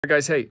All right,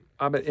 guys, hey,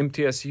 I'm at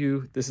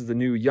MTSU. This is the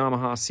new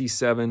Yamaha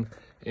C7,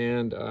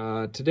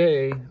 and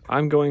today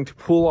I'm going to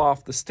pull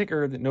off the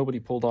sticker that nobody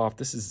pulled off.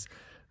 This is,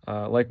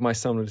 like my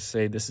son would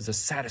say, this is a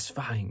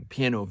satisfying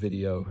piano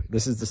video.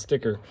 This is the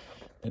sticker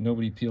that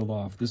nobody peeled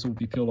off. This will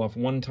be peeled off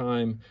one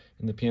time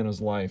in the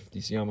piano's life,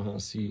 this Yamaha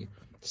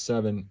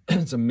C7.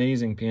 It's an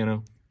amazing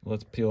piano.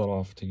 Let's peel it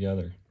off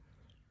together.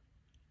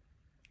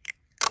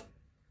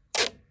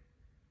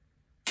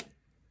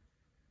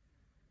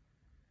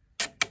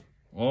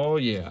 Oh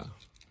yeah,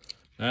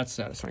 that's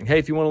satisfying. Hey,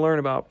 if you want to learn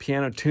about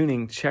piano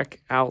tuning,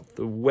 check out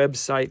the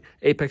website,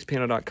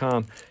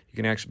 apexpiano.com. You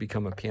can actually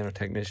become a piano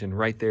technician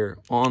right there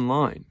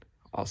online.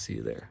 I'll see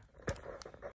you there.